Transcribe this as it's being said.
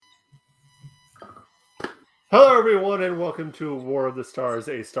Hello, everyone, and welcome to War of the Stars,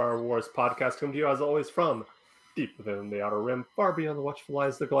 a Star Wars podcast, coming to you, as always, from deep within the Outer Rim, far beyond the watchful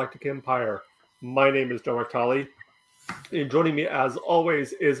eyes of the Galactic Empire. My name is Joe McTolly, and joining me, as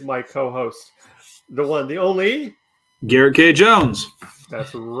always, is my co-host, the one, the only... Garrett K. Jones.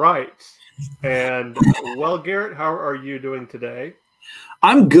 That's right. And, well, Garrett, how are you doing today?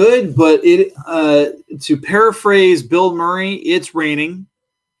 I'm good, but to paraphrase Bill Murray, it's raining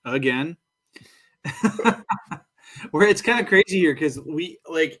again. Where it's kind of crazy here because we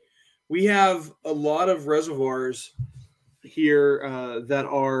have a lot of reservoirs here that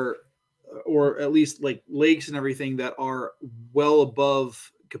are, or at least like lakes and everything that are well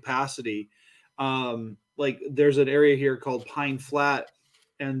above capacity. Like there's an area here called Pine Flat,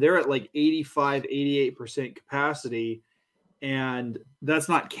 and they're at like 85-88% capacity. And that's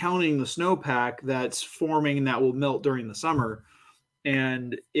not counting the snowpack that's forming and that will melt during the summer.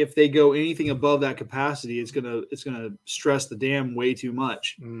 And if they go anything above that capacity, it's gonna stress the dam way too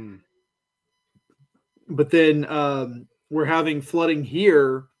much. But then we're having flooding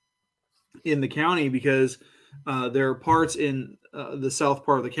here in the county because there are parts in the south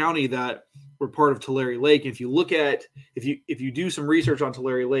part of the county that were part of Tulare Lake. If you look at if you do some research on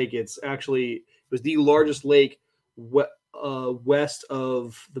Tulare Lake, it was the largest lake west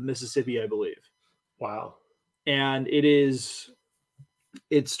of the Mississippi, I believe. Wow. And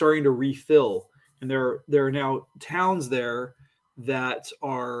it's starting to refill, and there are now towns there that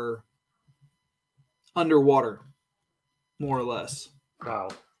are underwater, more or less. Wow.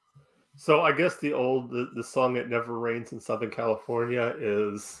 So I guess the song "It Never Rains in Southern California"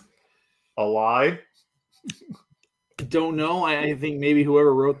 is a lie. Don't know. I think maybe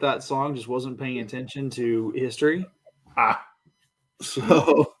whoever wrote that song just wasn't paying attention to history.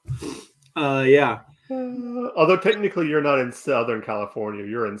 So, yeah. Although technically you're not in Southern California,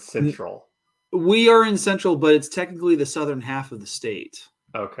 you're in Central. We are in Central, but it's technically the southern half of the state.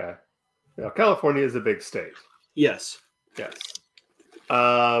 Okay. Yeah, California is a big state. Yes. Yes.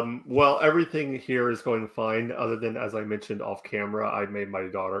 Well, everything here is going fine, other than, as I mentioned off camera, I made my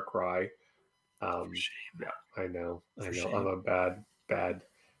daughter cry. Shame. Yeah, I know. Shame. I'm a bad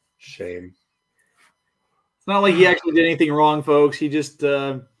shame. It's not like he actually did anything wrong, folks. He just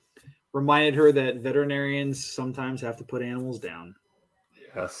reminded her that veterinarians sometimes have to put animals down.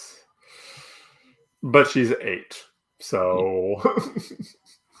 Yes. But she's 8, so...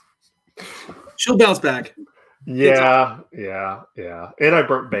 She'll bounce back. Yeah. And I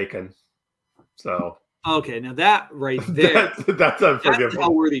burnt bacon, so... Okay, now that right there... that's unforgivable. That's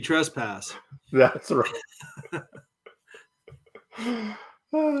a worthy trespass. That's right.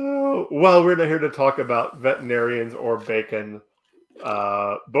 Well, we're not here to talk about veterinarians or bacon,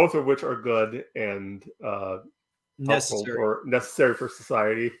 both of which are good and necessary for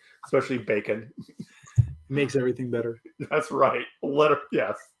society, especially bacon. Makes everything better. That's right.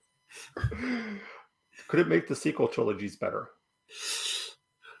 Yes. Could it make the sequel trilogies better?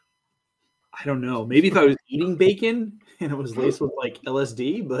 I don't know. Maybe if I was eating bacon and it was laced with like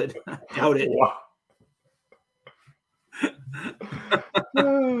LSD, but I doubt it. Wow.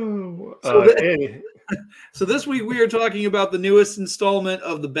 So this week we are talking about the newest installment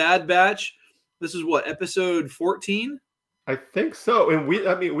of the Bad Batch. This is what, episode 14? I think so. And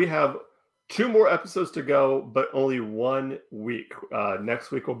we have 2 more episodes to go, but only 1 week.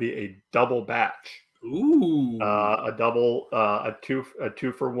 Next week will be a double batch. Ooh. A two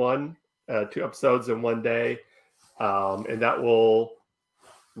for one, 2 episodes in 1 day. And that will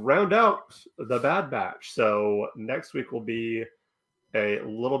round out the Bad Batch. So next week will be a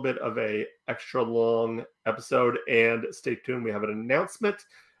little bit of a extra long episode, and stay tuned. We have an announcement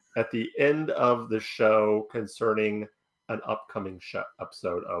at the end of the show concerning an upcoming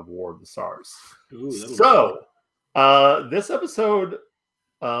episode of War of the Stars. Ooh, so this episode,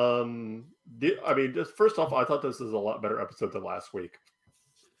 just first off, I thought this was a lot better episode than last week.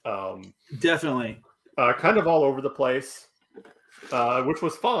 Definitely. Kind of all over the place, which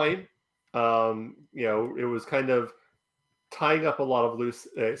was fine. It was kind of tying up a lot of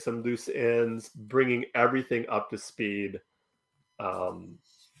some loose ends, bringing everything up to speed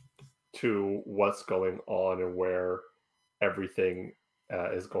to what's going on and where everything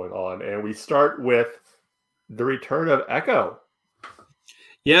is going on. And we start with the return of Echo.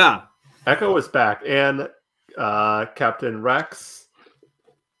 Yeah. Echo is back, and Captain Rex.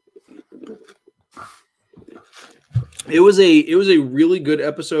 It was a really good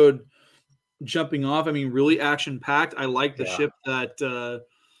episode. Jumping off, I mean, really action packed. I like the ship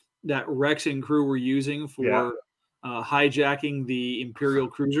that Rex and crew were using for hijacking the Imperial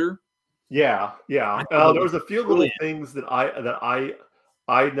cruiser. Yeah. There was a few little things that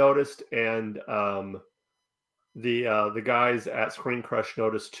I noticed, and the guys at Screen Crush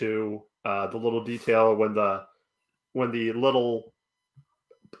noticed too the little detail when the little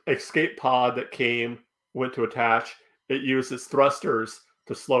escape pod that went to attach, it used its thrusters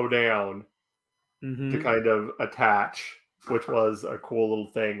to slow down to kind of attach, which was a cool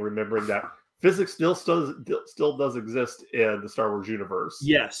little thing. Remembering that physics still does exist in the Star Wars universe.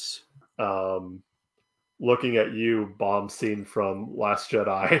 Yes. Looking at you, bomb scene from Last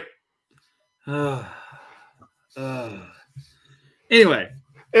Jedi. Anyway,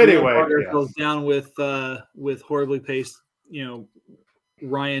 yes. down with horribly paced,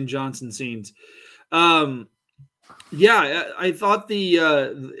 Rian Johnson scenes. Yeah, I thought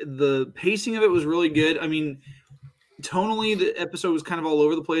the pacing of it was really good. I mean, tonally, the episode was kind of all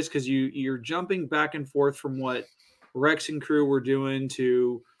over the place because you're jumping back and forth from what Rex and crew were doing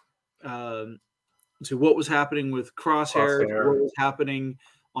to what was happening with Crosshair, what was happening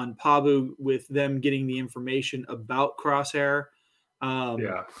on Pabu with them getting the information about Crosshair.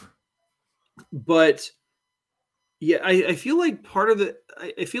 But yeah, I feel like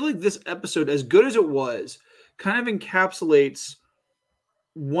I feel like this episode, as good as it was, kind of encapsulates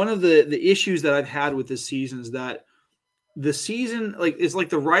one of the issues that I've had with this season is that the season, it's like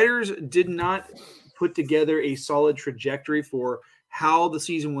the writers did not put together a solid trajectory for how the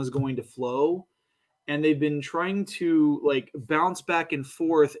season was going to flow. And they've been trying to bounce back and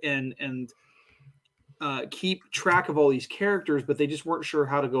forth and keep track of all these characters, but they just weren't sure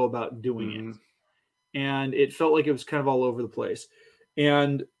how to go about doing it. And it felt like it was kind of all over the place.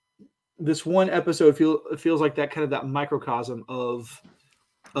 And this one episode feels like that kind of that microcosm of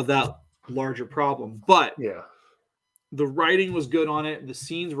that larger problem. But the writing was good on it. The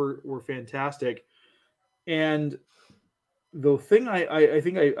scenes were fantastic. And the thing I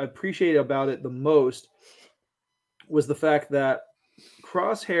think I appreciate about it the most was the fact that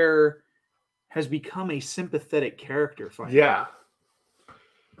Crosshair has become a sympathetic character finally. Yeah.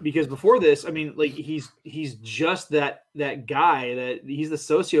 Because before this, I mean, he's just that guy that he's the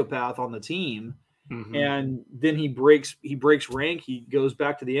sociopath on the team. And then he breaks rank. He goes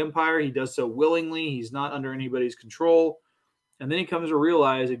back to the Empire. He does so willingly. He's not under anybody's control. And then he comes to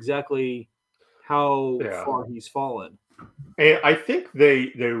realize exactly how far he's fallen. And I think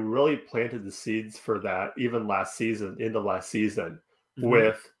they really planted the seeds for that even last season,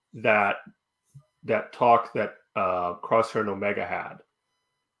 with that talk that Crosshair and Omega had,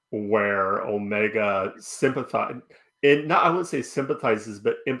 where Omega I wouldn't say sympathizes,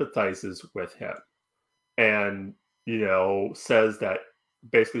 but empathizes with him. And,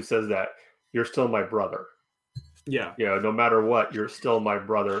 basically says that you're still my brother. Yeah. No matter what, you're still my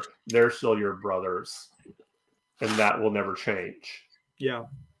brother. They're still your brothers. And that will never change. Yeah.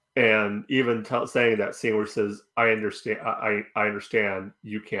 And even saying that scene where he says, I understand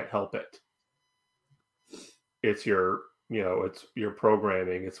you can't help it. It's your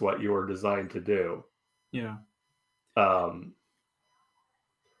programming. It's what you were designed to do. Yeah.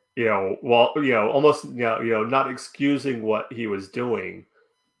 Almost, not excusing what he was doing,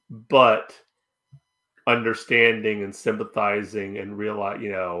 but understanding and sympathizing and realize,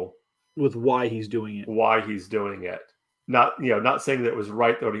 with why he's doing it. Not saying that it was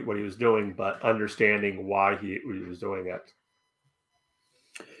right what he was doing, but understanding why he was doing it.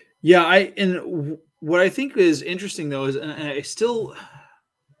 Yeah, and what I think is interesting though is, and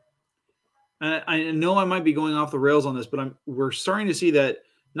I know I might be going off the rails on this, but we're starting to see that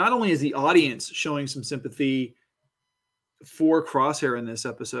not only is the audience showing some sympathy for Crosshair in this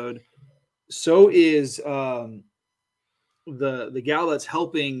episode, so is the gal that's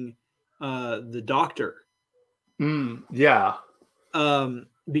helping the doctor. Yeah.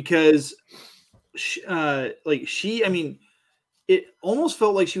 Because I mean, it almost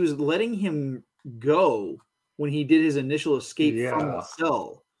felt like she was letting him go when he did his initial escape from the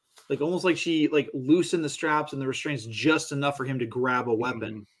cell. Almost like she loosened the straps and the restraints just enough for him to grab a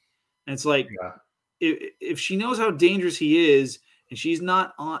weapon. And it's if she knows how dangerous he is, and she's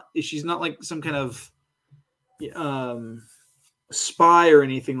not like some kind of spy or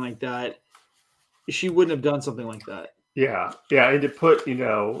anything like that, she wouldn't have done something like that. Yeah. And to put,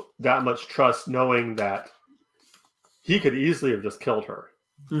 that much trust, knowing that he could easily have just killed her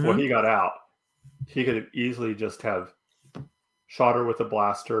when he got out. He could have easily just have shot her with a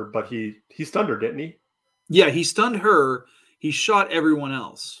blaster, but he stunned her, didn't he? Yeah, he stunned her. He shot everyone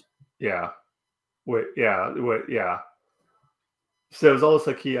else. Yeah. Yeah. So it was almost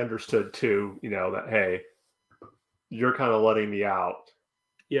like he understood too, that, hey, you're kind of letting me out.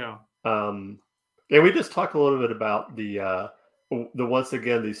 Yeah. And we just talked a little bit about the once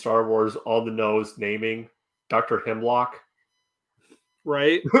again, the Star Wars on the nose naming Dr. Hemlock.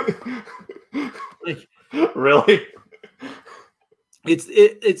 Right. Really?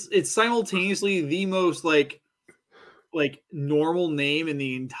 It's simultaneously the most like normal name in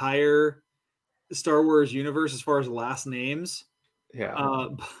the entire Star Wars universe as far as last names. Yeah.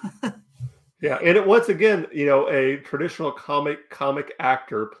 Uh, Yeah, and once again, a traditional comic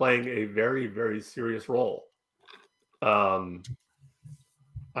actor playing a very, very serious role. I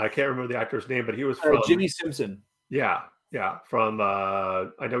can't remember the actor's name, but he was from Jimmy Simpson. Yeah, from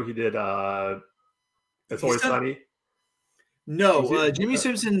I know he did It's Always Sunny. No, Jimmy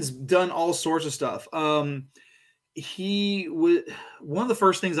Simpson's done all sorts of stuff. He was one of the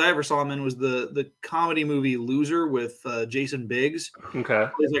first things I ever saw him in was the comedy movie Loser with Jason Biggs. Okay.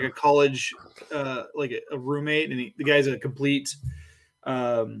 He's like a college like a roommate, and the guy's a complete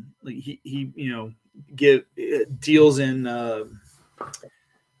like he deals in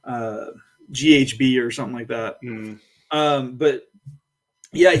GHB or something like that. But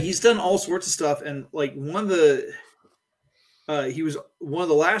yeah, he's done all sorts of stuff, and like he was one of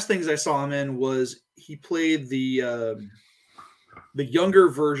the last things I saw him in was he played the younger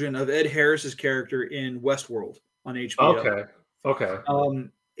version of Ed Harris's character in Westworld on HBO. Okay.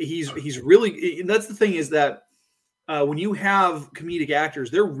 He's really, that's the thing is that when you have comedic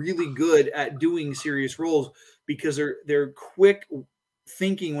actors, they're really good at doing serious roles because they're quick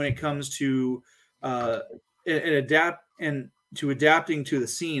thinking when it comes to adapting to the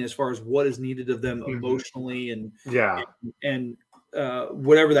scene as far as what is needed of them emotionally and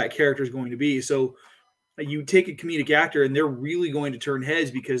whatever that character is going to be. So you take a comedic actor and they're really going to turn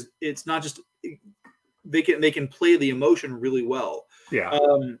heads because it's not just they can play the emotion really well. Yeah.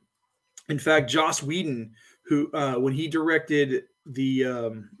 In fact, Joss Whedon, who when he directed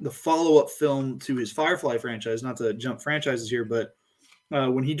the follow-up film to his Firefly franchise, not to jump franchises here, but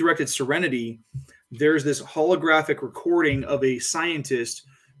when he directed Serenity, there's this holographic recording of a scientist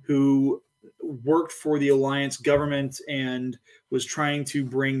who worked for the Alliance government and was trying to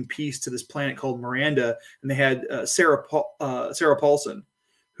bring peace to this planet called Miranda. And they had Sarah Paulson,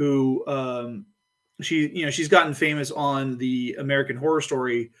 who she's gotten famous on the American Horror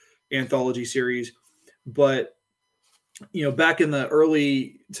Story anthology series, but back in the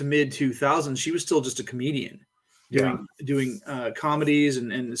early to mid 2000s, she was still just a comedian. Doing comedies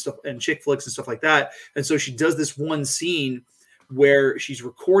and stuff and chick flicks and stuff like that. And so she does this one scene where she's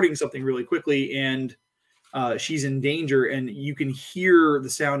recording something really quickly and she's in danger, and you can hear the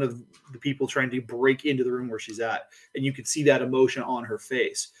sound of the people trying to break into the room where she's at, and you can see that emotion on her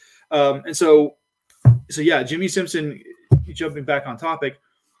face. And so yeah, Jimmy Simpson, jumping back on topic,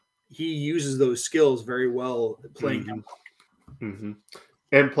 he uses those skills very well playing him. Mm-hmm.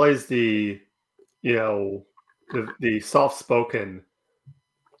 And plays the soft-spoken,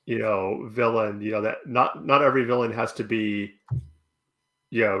 villain, that not every villain has to be,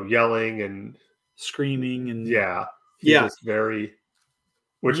 yelling and screaming and just very,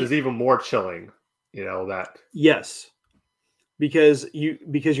 which is even more chilling, that. Yes. Because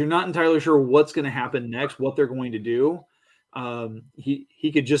you're not entirely sure what's going to happen next, what they're going to do.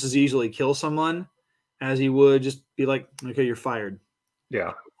 He could just as easily kill someone as he would just be like, okay, you're fired.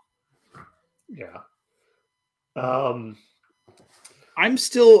 Yeah. I'm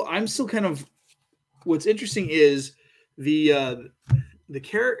still kind of, what's interesting is the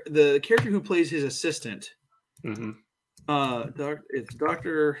character who plays his assistant. Mm-hmm. It's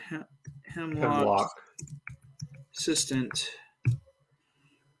Dr. Hemlock assistant.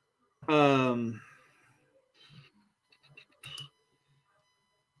 Did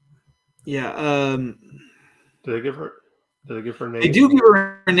they give her name? They do give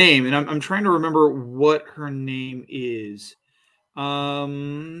her a name, and I'm trying to remember what her name is.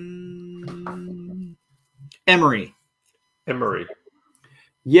 Emery.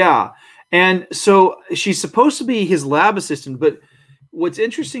 Yeah. And so she's supposed to be his lab assistant, but what's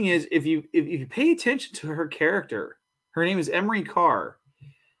interesting is if you pay attention to her character, her name is Emery Carr.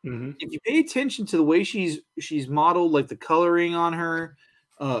 Mm-hmm. If you pay attention to the way she's modeled, like the coloring on her,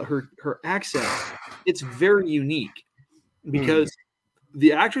 her accent, it's very unique because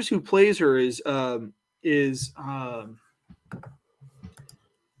the actress who plays her is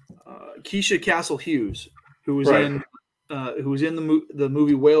Keisha Castle Hughes, who was in the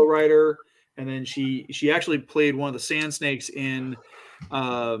movie Whale Rider, and then she actually played one of the Sand Snakes in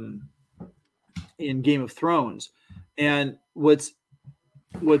Game of Thrones. And what's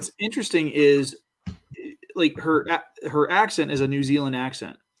interesting is like her accent is a New Zealand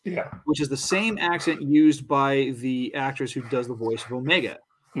accent, which is the same accent used by the actress who does the voice of Omega.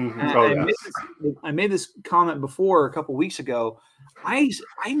 Mm-hmm. I made this comment before a couple weeks ago. I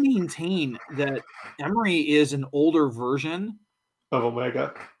maintain that Emery is an older version of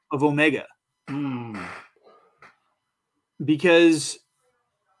Omega. Because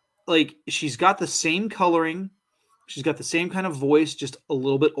like she's got the same coloring, she's got the same kind of voice, just a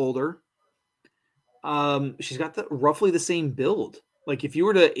little bit older. She's got roughly the same build. Like if you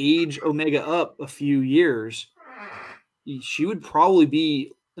were to age Omega up a few years, she would probably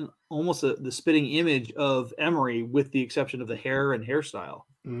be almost the spitting image of Emery, with the exception of the hair and hairstyle.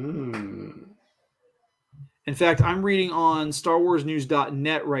 In fact, I'm reading on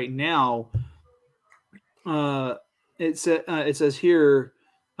StarWarsNews.net right now. It says here,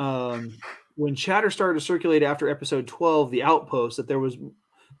 when chatter started to circulate after episode 12, The Outpost, that there's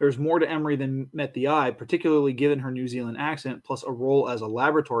more to Emery than met the eye, particularly given her New Zealand accent, plus a role as a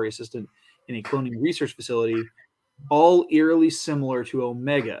laboratory assistant in a cloning research facility, all eerily similar to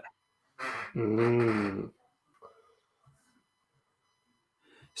Omega.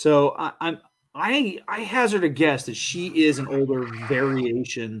 So I hazard a guess that she is an older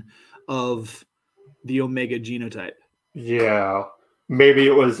variation of the Omega genotype. Yeah, maybe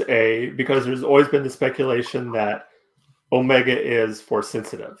it was because there's always been the speculation that Omega is force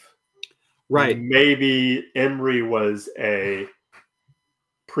sensitive. Right. Maybe Emery was a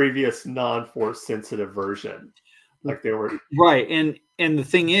previous non-force sensitive version. Like they were right. And the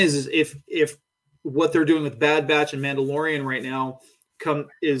thing is if what they're doing with Bad Batch and Mandalorian right now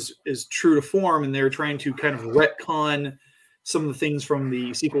is true to form, and they're trying to kind of retcon some of the things from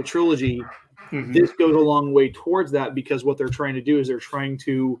the sequel trilogy, this goes a long way towards that, because what they're trying to do is they're trying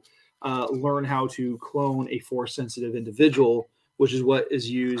to learn how to clone a force sensitive individual, which is what is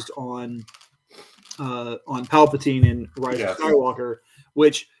used on Palpatine in Rise of Skywalker,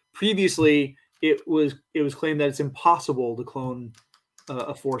 which previously it was claimed that it's impossible to clone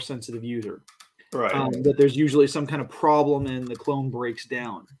a force sensitive user. Right. That there's usually some kind of problem and the clone breaks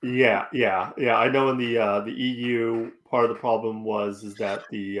down. Yeah. I know in the EU, part of the problem is that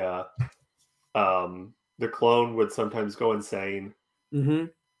the clone would sometimes go insane.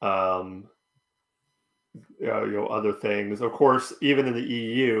 Other things. Of course, even in the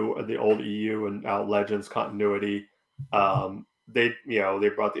EU, the old EU and out Legends continuity, they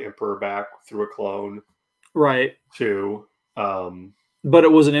brought the Emperor back through a clone, right? Too. But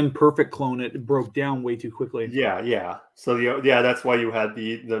it was an imperfect clone. It broke down way too quickly. Yeah. So that's why you had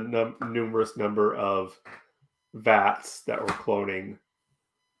the numerous number of VATs that were cloning.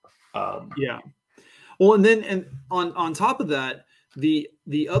 Yeah. Well, and on top of that, the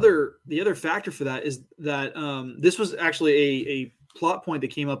other factor for that is that this was actually a plot point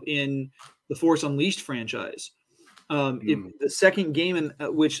that came up in the Force Unleashed franchise. The second game in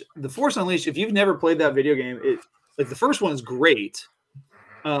which the Force Unleashed, if you've never played that video game, the first one is great.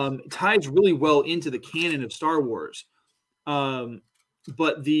 It ties really well into the canon of Star Wars.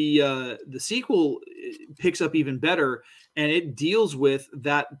 But the sequel picks up even better, and it deals with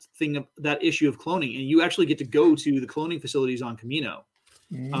that issue of cloning, and you actually get to go to the cloning facilities on Kamino.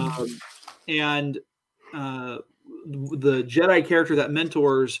 And the Jedi character that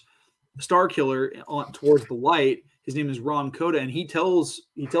mentors Starkiller towards the light, his name is Ron Koda, and he tells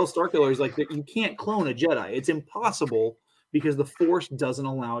Starkiller, he's like, you can't clone a Jedi. It's impossible because the Force doesn't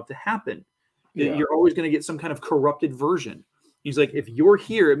allow it to happen. Yeah. You're always going to get some kind of corrupted version. He's like, if you're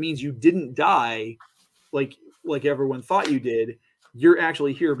here, it means you didn't die like everyone thought you did. You're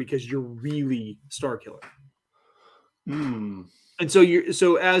actually here because you're really Starkiller. And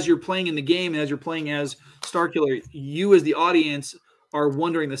so as you're playing in the game, as you're playing as Starkiller, you as the audience are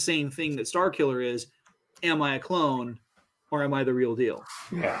wondering the same thing that Starkiller is: am I a clone or am I the real deal?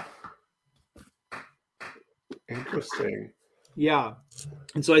 Yeah. Interesting. Yeah.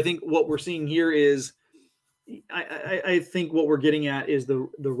 And so I think what we're seeing here is, I think what we're getting at is the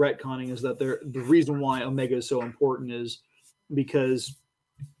retconning, is that the reason why Omega is so important is because,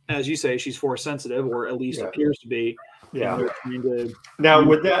 as you say, she's force sensitive, or at least appears to be. Yeah.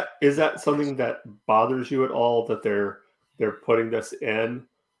 Now, is that something that bothers you at all, that they're putting this in,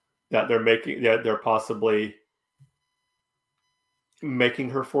 that they're possibly making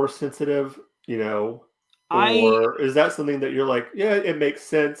her force sensitive, or is that something that you're like, yeah, it makes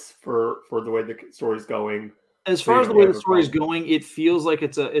sense for the way the story's going? As far as the way the story is going, it feels like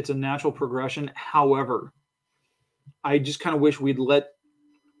it's a natural progression. However, I just kind of wish we'd not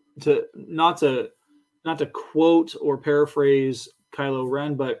to quote or paraphrase Kylo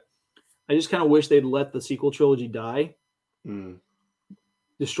Ren, but I just kind of wish they'd let the sequel trilogy die,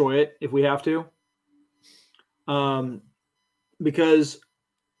 destroy it if we have to, because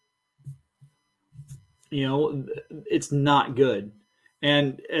it's not good.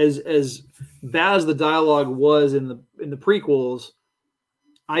 And as bad as the dialogue was in the prequels,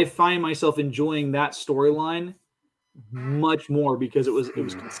 I find myself enjoying that storyline much more because it was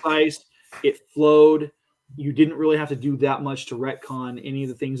concise. It flowed. You didn't really have to do that much to retcon any of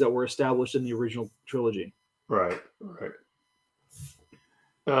the things that were established in the original trilogy. Right.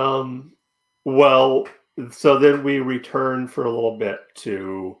 Well, so then we return for a little bit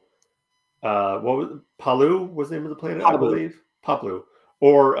to what was Palu was the name of the planet, Pabu. I believe. Palu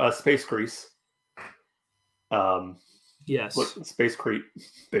or Space Grease. Yes. Space Crete,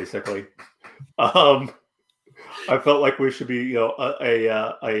 basically. I felt like we should be,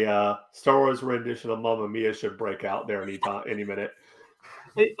 a Star Wars rendition of Mamma Mia should break out there any minute.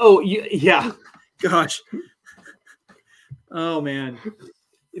 Oh yeah, gosh. Oh man,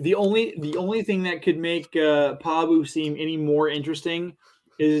 the only thing that could make Pabu seem any more interesting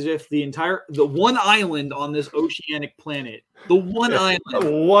is if the one island on this oceanic planet, one island,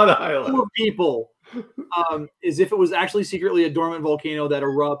 four people, is if it was actually secretly a dormant volcano that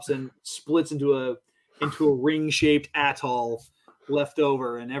erupts and splits into a ring-shaped atoll left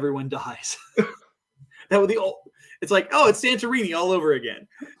over, and everyone dies. That would it's like, oh, it's Santorini all over again.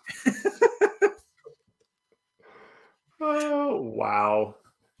 Oh wow.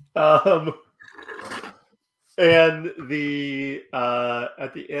 And at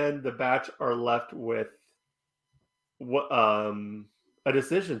the end, the batch are left with a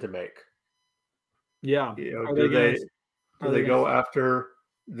decision to make. Yeah. Do they go after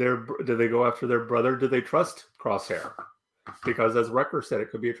their brother? Do they trust Crosshair? Because as Wrecker said, it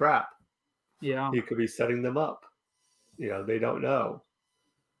could be a trap. Yeah. He could be setting them up. They don't know.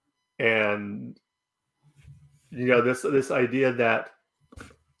 And this idea that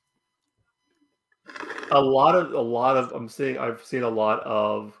I've seen a lot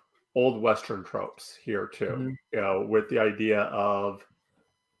of old Western tropes here too. Mm-hmm. With the idea of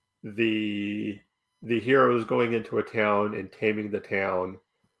the heroes going into a town and taming the town,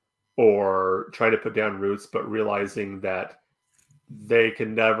 or trying to put down roots, but realizing that they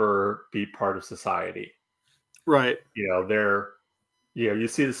can never be part of society. Right. You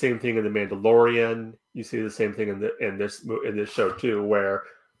see the same thing in The Mandalorian. You see the same thing in this show too, where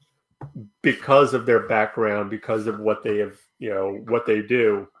because of their background, because of what they have, what they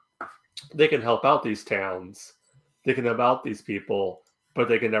do, they can help out these towns, they can help out these people, but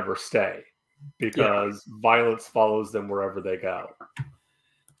they can never stay because violence follows them wherever they go.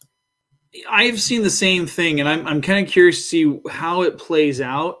 I've seen the same thing, and I'm kind of curious to see how it plays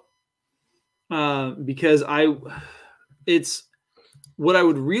out, because it's what I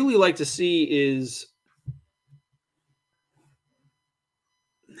would really like to see is,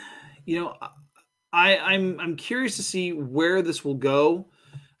 I'm curious to see where this will go,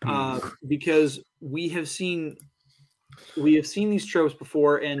 because we have seen these tropes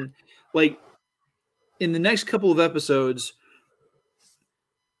before, and like in the next couple of episodes,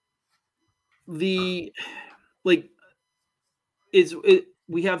 we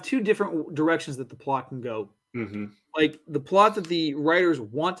have two different directions that the plot can go. Mm-hmm. Like the plot that the writers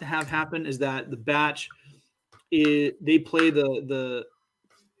want to have happen is that the batch they play the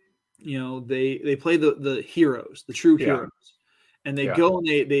heroes, the true heroes, and they go and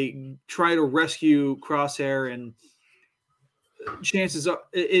they try to rescue Crosshair, and chances are,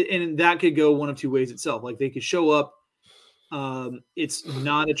 and that could go one of two ways itself. Like they could show up, it's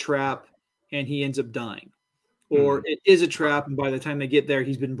not a trap, and he ends up dying, or it is a trap, and by the time they get there,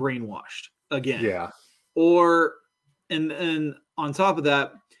 he's been brainwashed again. Yeah. Or and on top of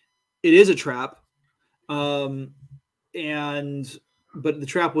that, it is a trap, but the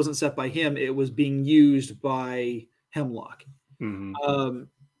trap wasn't set by him; it was being used by Hemlock. Mm-hmm.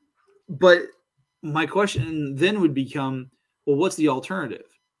 But my question then would become, well, what's the alternative?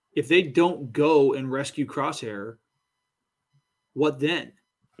 If they don't go and rescue Crosshair, what then?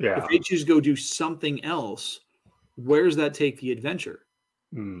 Yeah. If they choose to go do something else, where does that take the adventure?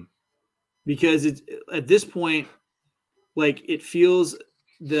 Because it's at this point, like it feels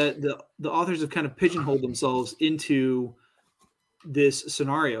that the authors have kind of pigeonholed themselves into this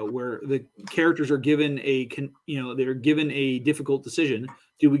scenario where the characters are given they're given a difficult decision: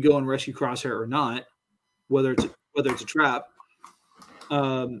 do we go and rescue Crosshair or not? Whether it's a trap,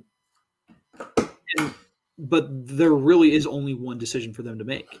 but there really is only one decision for them to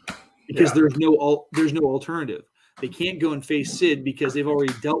make, because there's no alternative. They can't go and face Sid because they've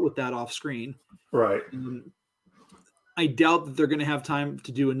already dealt with that off screen. Right. I doubt that they're going to have time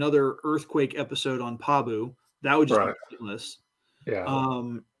to do another Earthquake episode on Pabu. That would just be pointless. Yeah.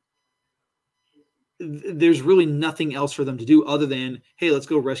 There's really nothing else for them to do other than, hey, let's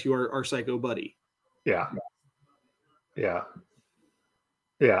go rescue our psycho buddy. Yeah.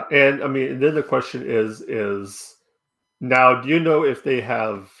 And I mean, then the question is now, do you know if they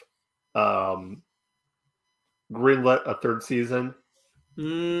have greenlit a third season?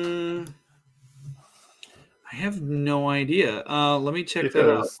 I have no idea. Let me check that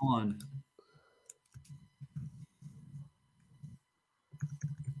out. Because Hold on.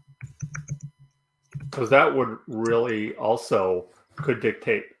 that would really also could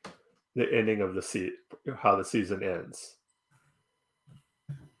dictate the ending of the how the season ends.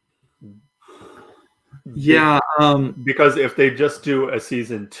 Yeah. Because if they just do a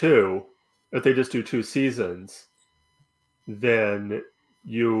season 2, if they just do 2 seasons, then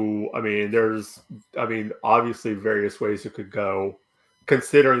there's obviously various ways it could go,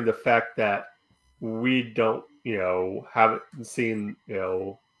 considering the fact that we don't, haven't seen,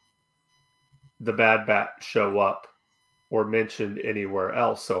 the Bad Batch show up or mentioned anywhere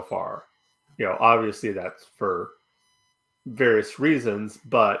else so far. Obviously that's for various reasons,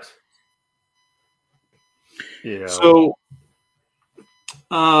 but So,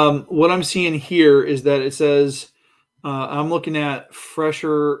 what I'm seeing here is that it says, I'm looking at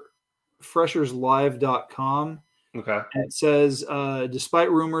fresherslive.com. Okay. And it says,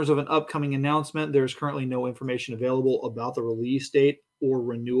 despite rumors of an upcoming announcement, there's currently no information available about the release date or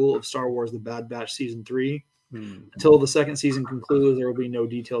renewal of Star Wars The Bad Batch Season 3. Until the second season concludes, there will be no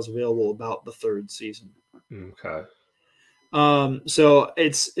details available about the third season. Okay. So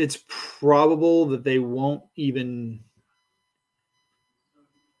it's probable that they won't even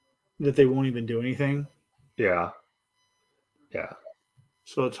do anything. Yeah.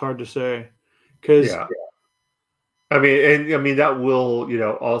 So it's hard to say because that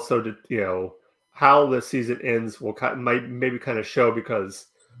will, also, how the season ends will maybe kind of show, because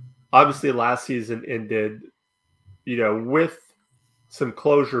obviously last season ended, with some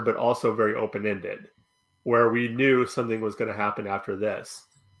closure, but also very open-ended, where we knew something was going to happen after this.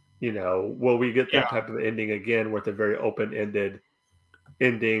 Will we get that type of ending again with a very open-ended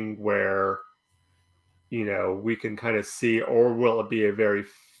ending where, we can kind of see, or will it be a very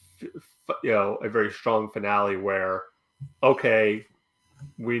strong finale where, okay,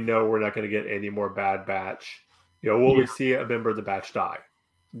 we know we're not going to get any more Bad Batch. Will we see a member of the Batch die?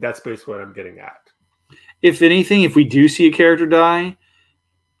 That's basically what I'm getting at. If anything, if we do see a character die,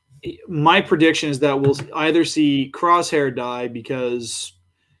 my prediction is that we'll either see Crosshair die because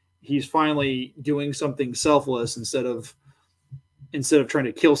he's finally doing something selfless instead of trying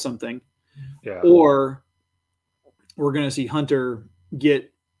to kill something, or we're going to see Hunter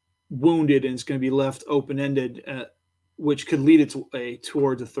get wounded and it's going to be left open-ended, which could lead its way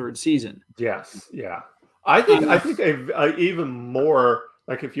towards a third season. Yes, yeah. I think even more,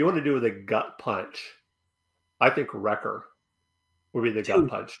 like, if you want to do the gut punch, I think Wrecker would be the gut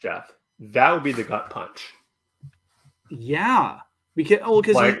punch death. That would be the gut punch. Yeah,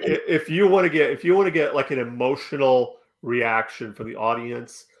 because like, if you want to get like an emotional reaction from the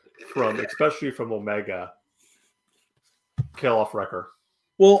audience, especially from Omega, kill off Wrecker.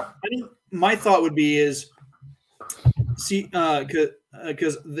 Well, my thought would be see,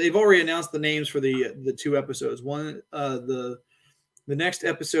 because they've already announced the names for the 2 episodes. One, the next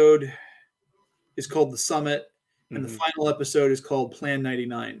episode is called The Summit, and the final episode is called Plan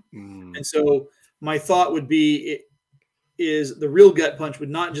 99. And so my thought would be is the real gut punch would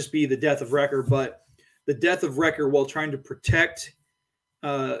not just be the death of Wrecker, but the death of Wrecker while trying to protect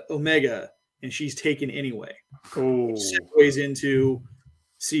Omega, and she's taken anyway. Segues into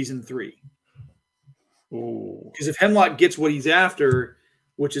season 3. Because if Hemlock gets what he's after,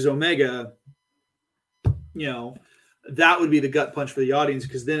 which is Omega, that would be the gut punch for the audience,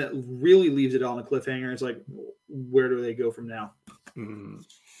 because then it really leaves it on a cliffhanger. It's like, where do they go from now?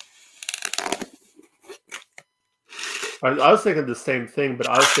 I was thinking the same thing, but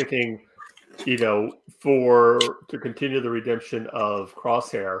I was thinking, to continue the redemption of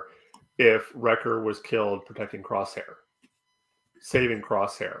Crosshair, if Wrecker was killed protecting Crosshair, saving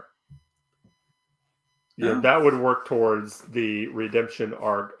Crosshair. That would work towards the redemption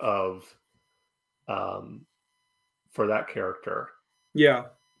arc of, for that character. Yeah.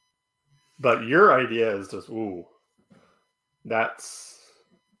 But your idea is just, that's...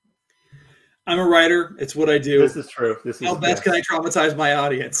 I'm a writer. It's what I do. This is true. How best can I traumatize my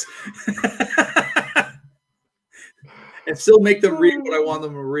audience? And still make them read what I want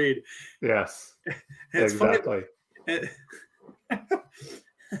them to read. Yes. It's exactly. Funny.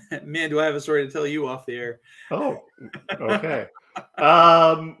 Man, do I have a story to tell you off the air? Oh, okay.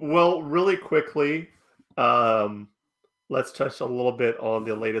 Well, really quickly, let's touch a little bit on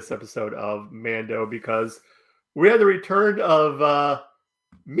the latest episode of Mando, because we had the return of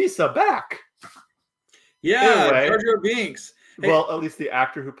Misa back. Yeah, anyway, Jar Jar Binks. Well, at least the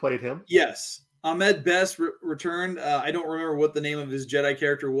actor who played him. Yes. Ahmed Best returned. I don't remember what the name of his Jedi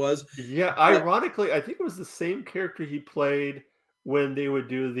character was. Yeah, ironically, I think it was the same character he played when they would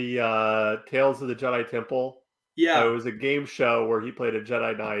do the Tales of the Jedi Temple. It Yeah. was a game show where he played a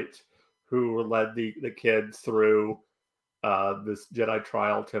Jedi Knight who led the kids through this Jedi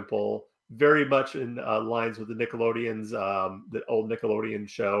trial temple, very much in lines with the Nickelodeon's the old Nickelodeon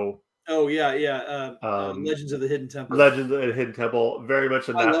show, Oh yeah, yeah. um, Legends of the Hidden Temple. Legend of the Hidden Temple, very much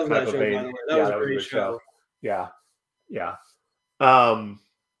in I that love type that of show, by vein. the way. That Yeah, was a that was a great good show. show. Yeah, yeah. Um,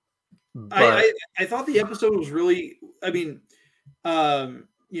 but I thought the episode was really. I mean,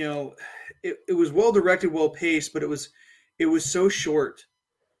 it was well directed, well paced, but it was so short.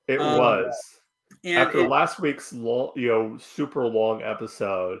 it Um, was and after last week's long, super long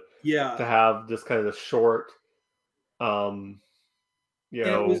episode to yeah, have just kind of the short, um, you and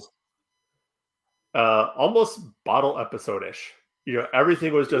it know, was almost bottle episode-ish.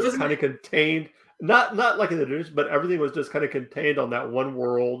 Everything was it just wasn't kind of contained, not like in the news, but everything was just kind of contained on that one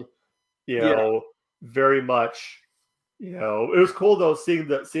world. yeah. Very much. It was cool though seeing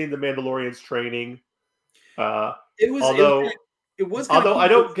the Mandalorians training. Uh, It was although it was kind of although cool. I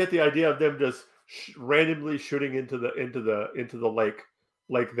don't get the idea of them just randomly shooting into the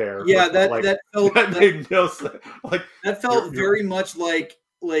lake there. Yeah, Like that felt that made no sense. Like that you're, felt you're very much like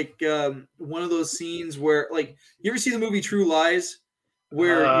one of those scenes where like you ever see the movie True Lies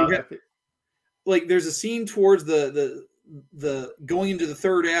where you I have think, like there's a scene towards the going into the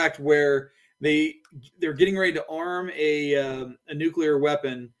third act where they're getting ready to arm a nuclear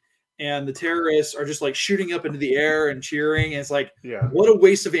weapon and the terrorists are just like shooting up into the air and cheering and it's like yeah. what a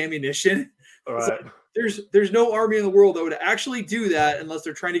waste of ammunition. All It's right. like there's no army in the world that would actually do that unless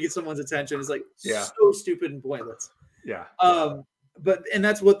they're trying to get someone's attention. It's like Yeah. so stupid and pointless. Yeah. But and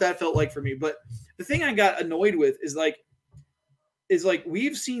that's what that felt like for me. But the thing I got annoyed with is like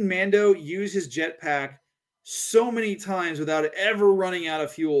we've seen Mando use his jetpack so many times without it ever running out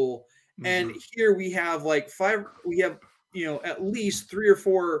of fuel. And here we have at least 3 or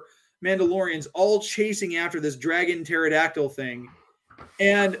 4 Mandalorians all chasing after this dragon pterodactyl thing.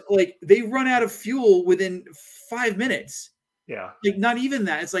 And like they run out of fuel within 5 minutes. Yeah. Like not even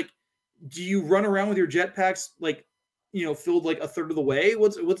that. It's like, do you run around with your jetpacks like filled like a third of the way?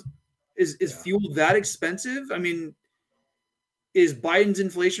 Is fuel that expensive? I mean, is Biden's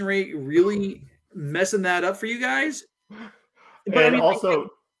inflation rate really messing that up for you guys? But And I mean,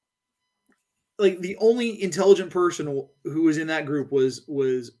 also, like the only intelligent person who was in that group was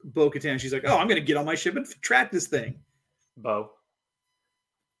Bo-Katan. She's like, "Oh, I'm going to get on my ship and track this thing." Bo.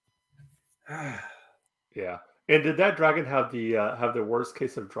 Yeah. And did that dragon have the worst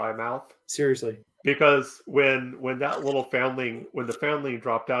case of dry mouth? Seriously. Because when the foundling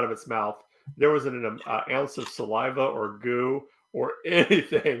dropped out of its mouth, there wasn't an ounce of saliva or goo or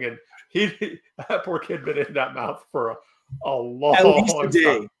anything, and that poor kid been in that mouth for a long At least a day.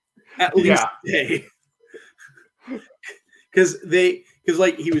 time. At least a day. Because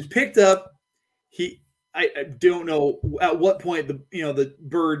like he was picked up. I don't know at what point the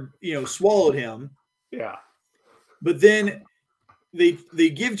bird swallowed him. Yeah. But then they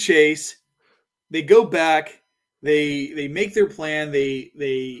give chase. They go back. They make their plan.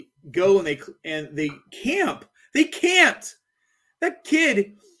 They go and they camp. They camped. That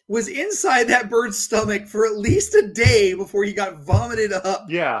kid was inside that bird's stomach for at least a day before he got vomited up.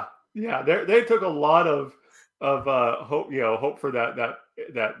 Yeah. Yeah. They took a lot of hope for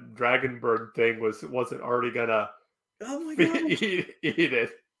that dragon bird thing wasn't already gonna eat it.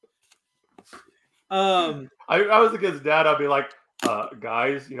 I was the kid's dad. I'd be like,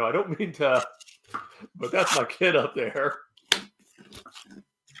 guys, I don't mean to, but that's my kid up there.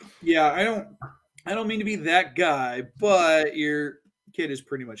 Yeah, I don't mean to be that guy, but your kid is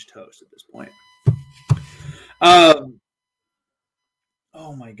pretty much toast at this point.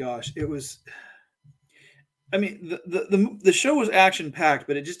 Oh my gosh, it was. I mean, the show was action packed,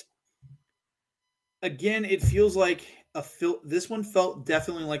 but it just, again, it feels like this one felt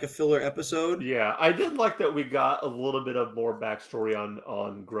definitely like a filler episode. Yeah, I did like that we got a little bit of more backstory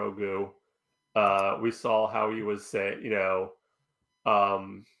on Grogu. We saw how he was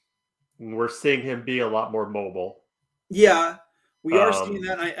we're seeing him be a lot more mobile. Yeah, we are seeing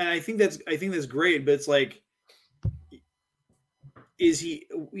that, and I think that's great. But it's like, is he?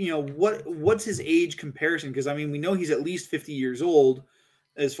 What's his age comparison? Because I mean, we know he's at least 50 years old,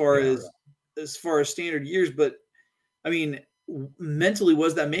 as far as standard years. But I mean, mentally, what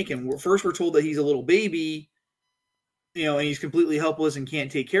does that make him? First, we're told that he's a little baby, and he's completely helpless and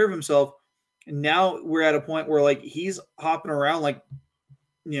can't take care of himself. And now we're at a point where like he's hopping around like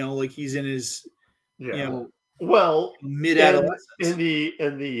he's in his well mid-adolescence. In the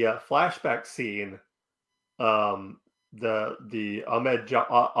flashback scene, the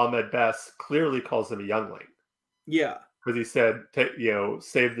Ahmed Best clearly calls him a youngling. Yeah. because he said,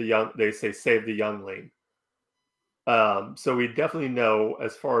 save the young. They say save the youngling. So we definitely know,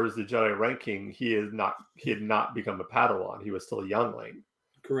 as far as the Jedi ranking, he had not become a Padawan. He was still a youngling.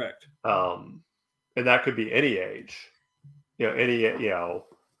 Correct. And that could be any age,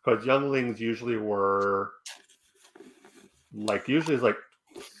 because younglings usually were usually it's like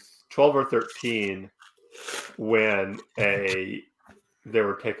 12 or 13 when they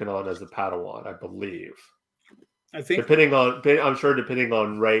were taken on as a Padawan, I believe. I think depending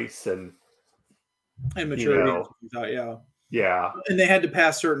on race and maturity. Yeah. And they had to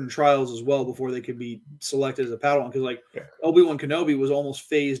pass certain trials as well before they could be selected as a Padawan. Because Obi-Wan Kenobi was almost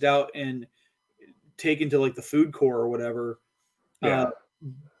phased out and taken to like the food corps or whatever. Yeah.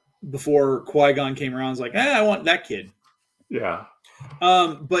 Before Qui-Gon came around, I was like, I want that kid. Yeah.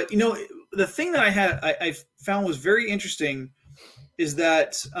 But the thing that I found was very interesting is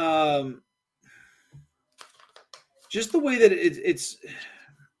that just the way that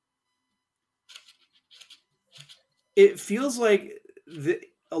it feels like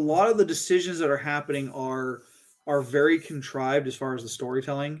a lot of the decisions that are happening are very contrived as far as the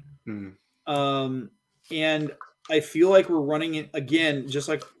storytelling. And I feel like we're running it again, just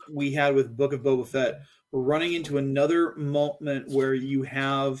like we had with Book of Boba Fett. We're running into another moment where you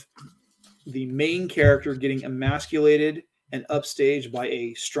have the main character getting emasculated and upstaged by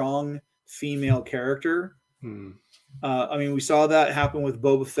a strong female character. I mean, we saw that happen with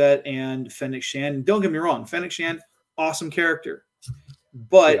Boba Fett and Fennec Shand. Don't get me wrong, Fennec Shand, awesome character.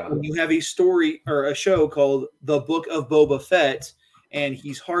 But when you have a story or a show called The Book of Boba Fett, and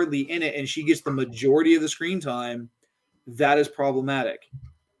he's hardly in it, and she gets the majority of the screen time, that is problematic.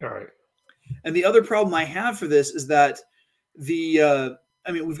 All right. And the other problem I have for this is that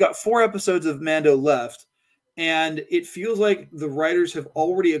we've got 4 episodes of Mando left, and it feels like the writers have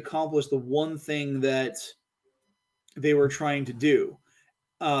already accomplished the one thing that they were trying to do,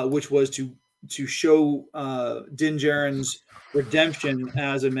 which was to show Din Djarin's redemption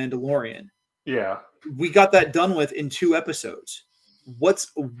as a Mandalorian. Yeah. We got that done with in 2 episodes. What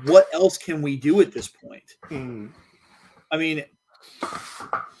else can we do at this point? I mean,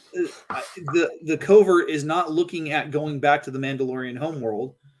 the covert is not looking at going back to the Mandalorian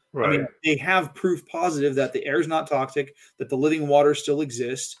homeworld. Right. I mean, they have proof positive that the air is not toxic, that the living water still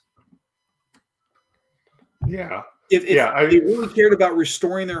exists. Yeah. If they really cared about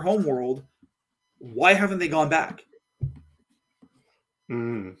restoring their homeworld, why haven't they gone back?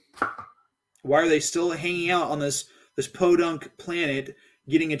 Why are they still hanging out on this podunk planet,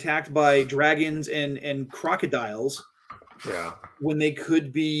 getting attacked by dragons and crocodiles? Yeah. When they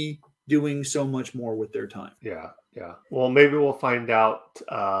could be doing so much more with their time. Yeah. Yeah. Well, maybe we'll find out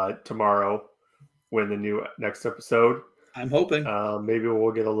tomorrow when the next episode. I'm hoping. Maybe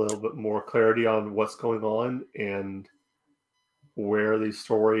we'll get a little bit more clarity on what's going on and where the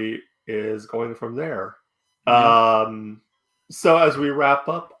story is going from there. Yeah. So as we wrap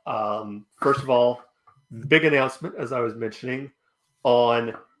up, first of all, big announcement, as I was mentioning,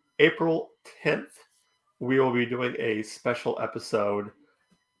 on April 10th, we will be doing a special episode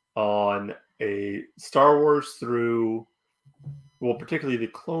on a Star Wars particularly the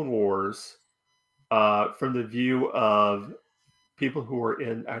Clone Wars, from the view of people who are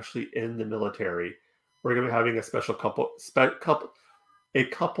actually in the military. We're going to be having a special couple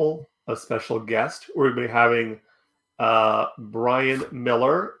of special guests. We're going to be having Brian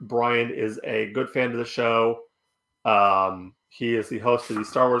Miller. Brian is a good fan of the show. He is the host of the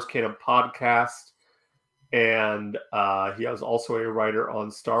Star Wars Canon podcast. And he is also a writer on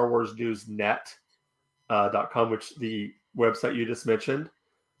StarWarsNewsNet.com, which the website you just mentioned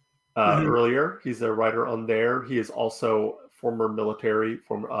earlier. He's a writer on there. He is also former military,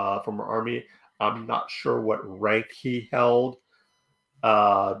 former Army. I'm not sure what rank he held,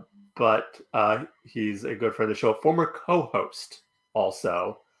 but he's a good friend of the show. Former co-host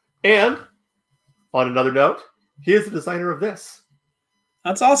also. And on another note, he is the designer of this.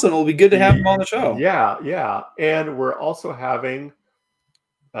 That's awesome. It'll be good to have him on the show. Yeah, yeah. And we're also having,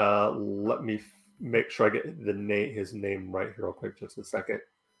 let me make sure I get his name right here real quick, just a second.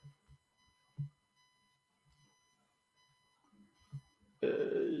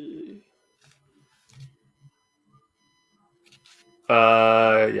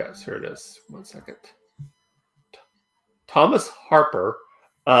 Yes, here it is. 1 second. Thomas Harper.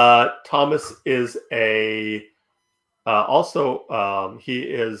 Thomas is he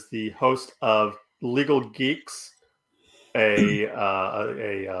is the host of Legal Geeks, a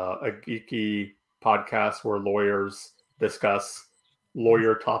geeky podcast where lawyers discuss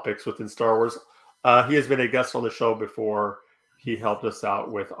lawyer topics within Star Wars. He has been a guest on the show before. He helped us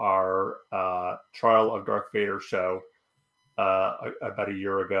out with our Trial of Darth Vader show. about a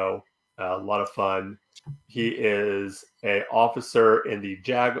year ago. A lot of fun. He is an officer in the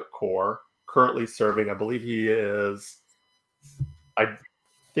JAG Corps, currently serving. I believe he is. I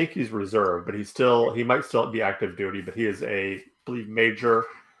think he's reserve, but he might still be active duty. But he is I believe, major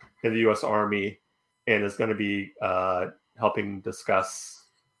in the U.S. Army, and is going to be helping discuss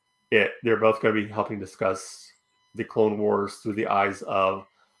it. They're both going to be helping discuss the Clone Wars through the eyes of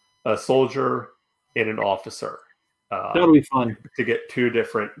a soldier and an officer. That'll be fun to get two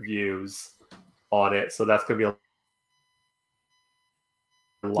different views on it. So that's going to be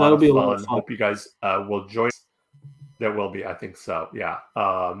a lot of fun. Hope you guys will join us. There will be, I think so. Yeah.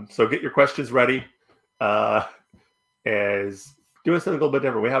 So get your questions ready. As doing something a little bit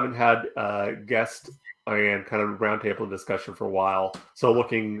different. We haven't had guest and kind of roundtable discussion for a while. So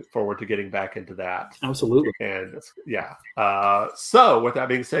looking forward to getting back into that. Absolutely. And yeah. So with that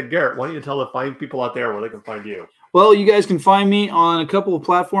being said, Garrett, why don't you tell the fine people out there where they can find you? Well, you guys can find me on a couple of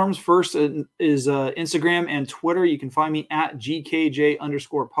platforms. First is Instagram and Twitter. You can find me at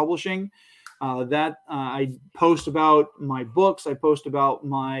GKJ_publishing. I post about my books. I post about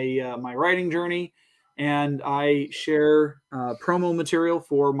my writing journey, and I share promo material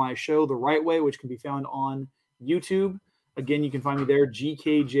for my show, The Right Way, which can be found on YouTube. Again, you can find me there,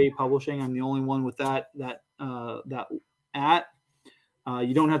 GKJ Publishing. I'm the only one with that at.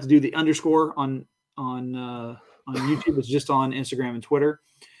 You don't have to do the underscore on YouTube. It's just on Instagram and Twitter.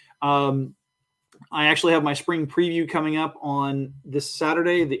 I actually have my spring preview coming up on this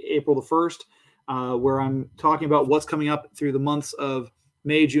Saturday, April the 1st, where I'm talking about what's coming up through the months of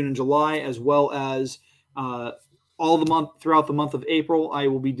May, June, and July, as well as throughout the month of April. I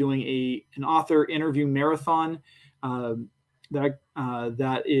will be doing an author interview marathon.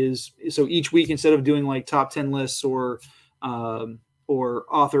 That is so each week, instead of doing like top 10 lists or writing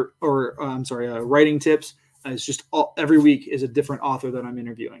tips, it's just every week is a different author that I'm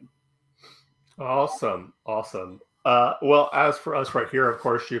interviewing. Awesome. Well, as for us right here, of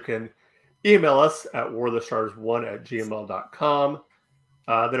course, you can email us at warofthestars1@gmail.com.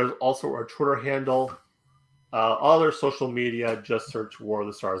 There's also our Twitter handle. All our social media, just search War of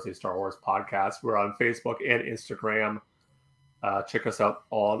the Stars, the Star Wars podcast. We're on Facebook and Instagram. Check us out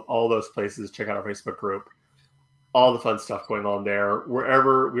on all those places. Check out our Facebook group. All the fun stuff going on there.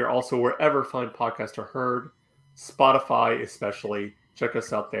 Wherever fine podcasts are heard, Spotify especially. Check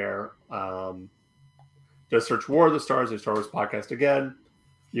us out there. Just search War of the Stars, the Star Wars podcast again.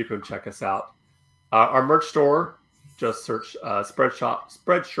 You can check us out. Our merch store, just search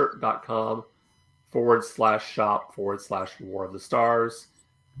spreadshirt.com/shop/War of the Stars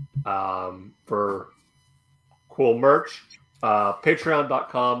for cool merch.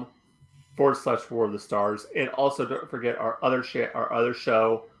 Patreon.com/War of the Stars. And also don't forget our other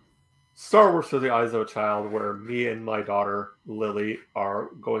show, Star Wars Through the Eyes of a Child, where me and my daughter Lily are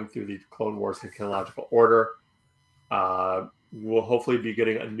going through the Clone Wars in chronological order. We'll hopefully be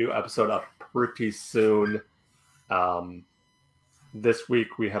getting a new episode up pretty soon. This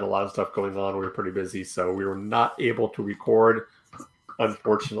week we had a lot of stuff going on. We were pretty busy, so we were not able to record,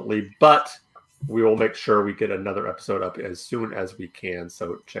 unfortunately, but we will make sure we get another episode up as soon as we can.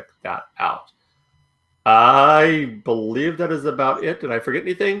 So check that out. I believe that is about it. Did I forget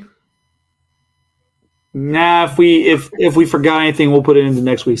anything? Nah, if we forgot anything, we'll put it into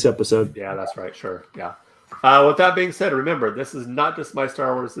next week's episode. Yeah, that's right. Sure. Yeah. With that being said, remember, this is not just my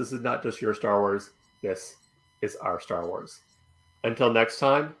Star Wars. This is not just your Star Wars. This is our Star Wars. Until next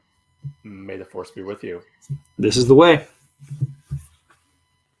time, may the Force be with you. This is the way.